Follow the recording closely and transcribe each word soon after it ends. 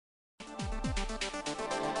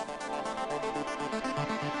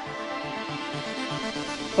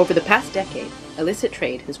Over the past decade, illicit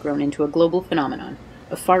trade has grown into a global phenomenon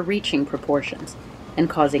of far-reaching proportions and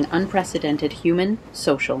causing unprecedented human,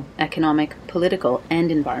 social, economic, political,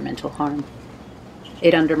 and environmental harm.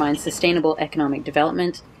 It undermines sustainable economic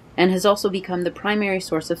development and has also become the primary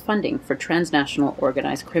source of funding for transnational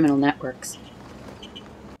organized criminal networks.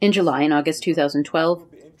 In July and August 2012,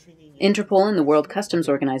 Interpol and the World Customs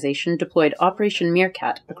Organization deployed Operation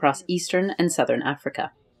Meerkat across eastern and southern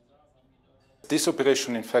Africa. This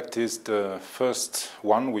operation, in fact, is the first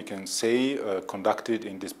one, we can say, conducted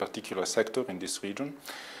in this particular sector, in this region.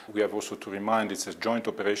 We have also to remind it's a joint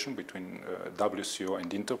operation between WCO and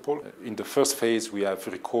Interpol. In the first phase, we have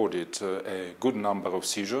recorded a good number of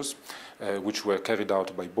seizures, which were carried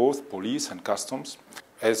out by both police and customs.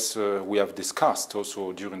 As we have discussed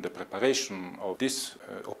also during the preparation of this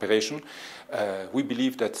operation, we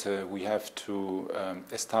believe that we have to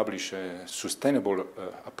establish a sustainable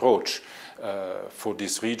approach for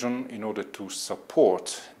this region in order to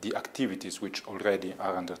support the activities which already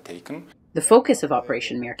are undertaken. The focus of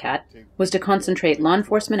Operation Meerkat was to concentrate law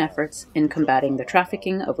enforcement efforts in combating the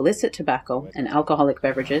trafficking of illicit tobacco and alcoholic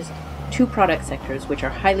beverages, two product sectors which are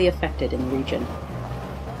highly affected in the region.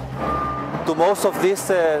 To most of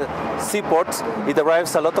these seaports, it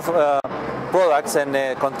arrives a lot of products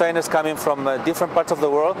and containers coming from different parts of the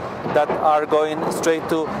world that are going straight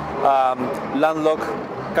to landlocked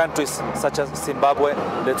countries such as Zimbabwe,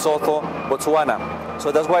 Lesotho, Botswana.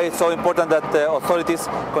 So that's why it's so important that the authorities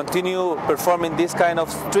continue performing this kind of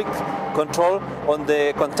strict control on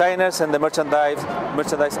the containers and the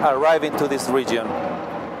merchandise arriving to this region.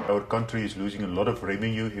 Our country is losing a lot of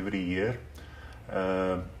revenue every year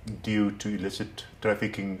due to illicit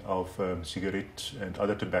trafficking of cigarettes and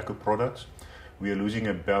other tobacco products. We are losing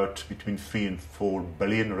about between 3 and 4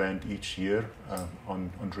 billion rand each year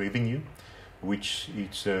on revenue, which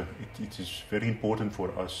it is very important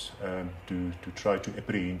for us to try to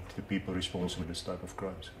apprehend the people responsible for this type of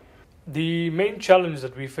crimes. The main challenge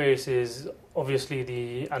that we face is obviously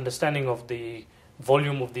the understanding of the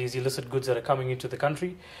volume of these illicit goods that are coming into the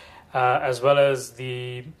country, as well as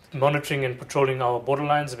the monitoring and patrolling our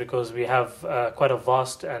borderlines, because we have quite a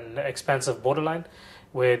vast and expansive borderline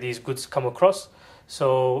where these goods come across.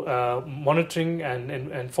 So monitoring and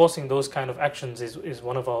enforcing those kind of actions is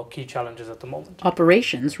one of our key challenges at the moment.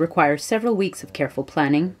 Operations require several weeks of careful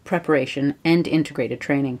planning, preparation, and integrated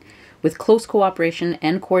training, with close cooperation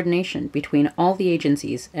and coordination between all the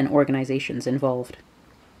agencies and organizations involved.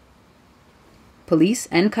 Police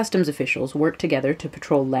and customs officials work together to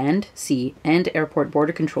patrol land, sea, and airport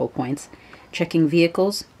border control points, checking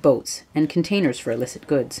vehicles, boats, and containers for illicit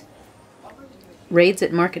goods. Raids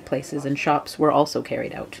at marketplaces and shops were also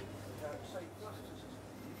carried out.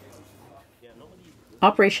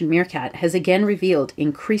 Operation Meerkat has again revealed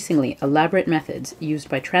increasingly elaborate methods used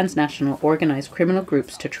by transnational organized criminal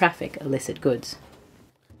groups to traffic illicit goods.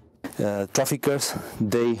 Traffickers,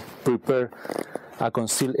 they prepare a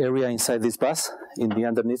concealed area inside this bus, in the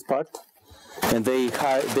underneath part, and they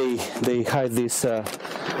hide these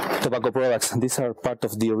tobacco products. These are part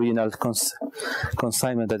of the original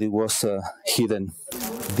consignment that it was hidden.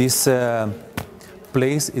 This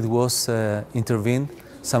place, it was intervened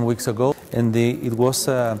some weeks ago, and it was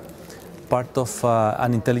part of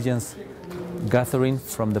an intelligence gathering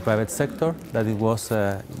from the private sector that it was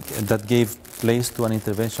that gave place to an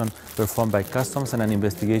intervention performed by customs and an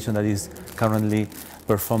investigation that is currently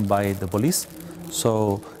performed by the police.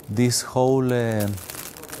 So this whole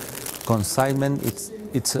consignment,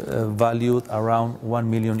 it's valued around 1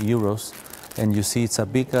 million euros, and you see it's a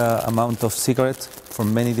big amount of cigarettes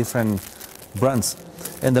from many different brands.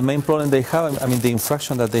 And the main problem they have, I mean, the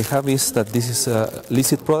infraction that they have is that this is a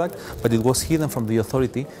illicit product, but it was hidden from the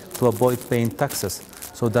authority to avoid paying taxes.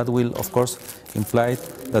 So that will, of course, imply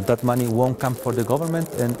that that money won't come for the government,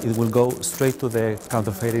 and it will go straight to the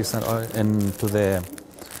counterfeiters and to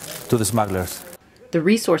the smugglers. The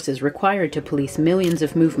resources required to police millions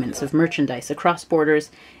of movements of merchandise across borders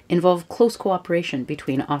involve close cooperation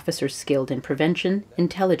between officers skilled in prevention,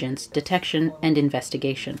 intelligence, detection, and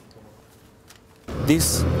investigation.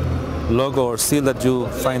 This logo or seal that you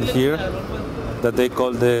find here, that they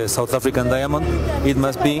call the South African diamond, it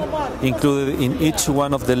must be included in each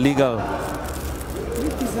one of the legal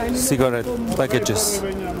cigarette packages,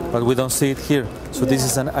 but we don't see it here, so this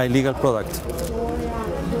is an illegal product.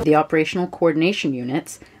 The operational coordination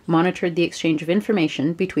units monitored the exchange of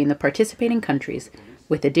information between the participating countries,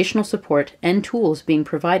 with additional support and tools being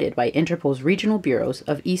provided by Interpol's regional bureaus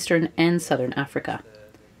of Eastern and Southern Africa.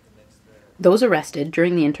 Those arrested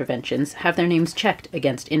during the interventions have their names checked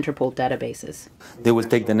against Interpol databases. They will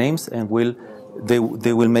take the names and they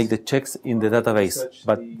will make the checks in the database.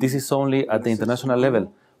 But this is only at the international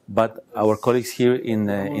level. But our colleagues here in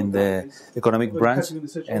the economic branch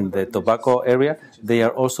and the tobacco area, they are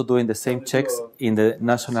also doing the same checks in the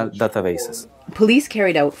national databases. Police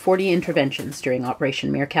carried out 40 interventions during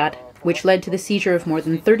Operation Meerkat, which led to the seizure of more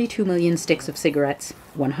than 32 million sticks of cigarettes,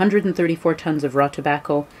 134 tons of raw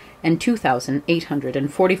tobacco, and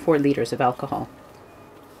 2,844 litres of alcohol.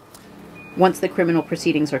 Once the criminal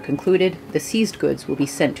proceedings are concluded, the seized goods will be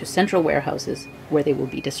sent to central warehouses where they will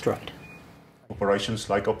be destroyed. Operations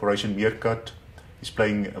like Operation Meerkat is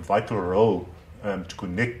playing a vital role to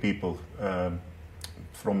connect people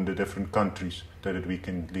from the different countries, that we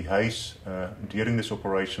can liaise during these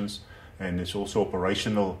operations, and there's also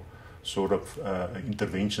operational sort of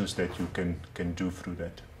interventions that you can do through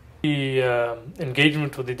that. The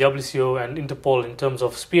engagement with the WCO and Interpol in terms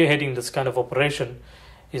of spearheading this kind of operation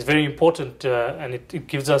is very important, and it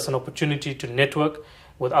gives us an opportunity to network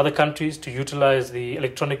with other countries, to utilize the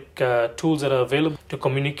electronic tools that are available to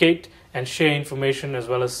communicate and share information, as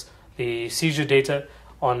well as the seizure data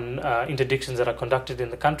on interdictions that are conducted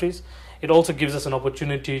in the countries. It also gives us an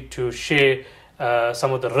opportunity to share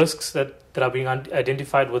some of the risks that are being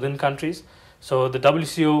identified within countries. So the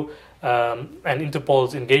WCO and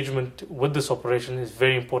Interpol's engagement with this operation is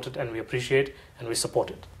very important, and we appreciate and we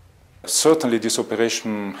support it. Certainly this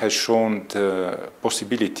operation has shown the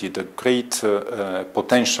possibility, the great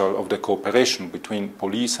potential of the cooperation between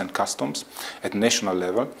police and customs at national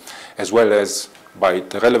level, as well as by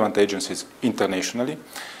the relevant agencies internationally.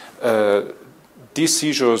 These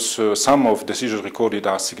seizures, some of the seizures recorded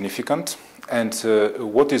are significant, and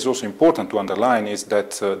what is also important to underline is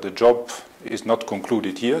that the job is not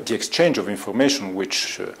concluded here. The exchange of information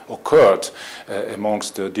which occurred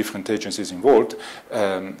amongst the different agencies involved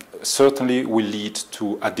certainly will lead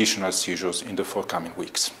to additional seizures in the forthcoming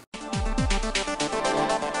weeks.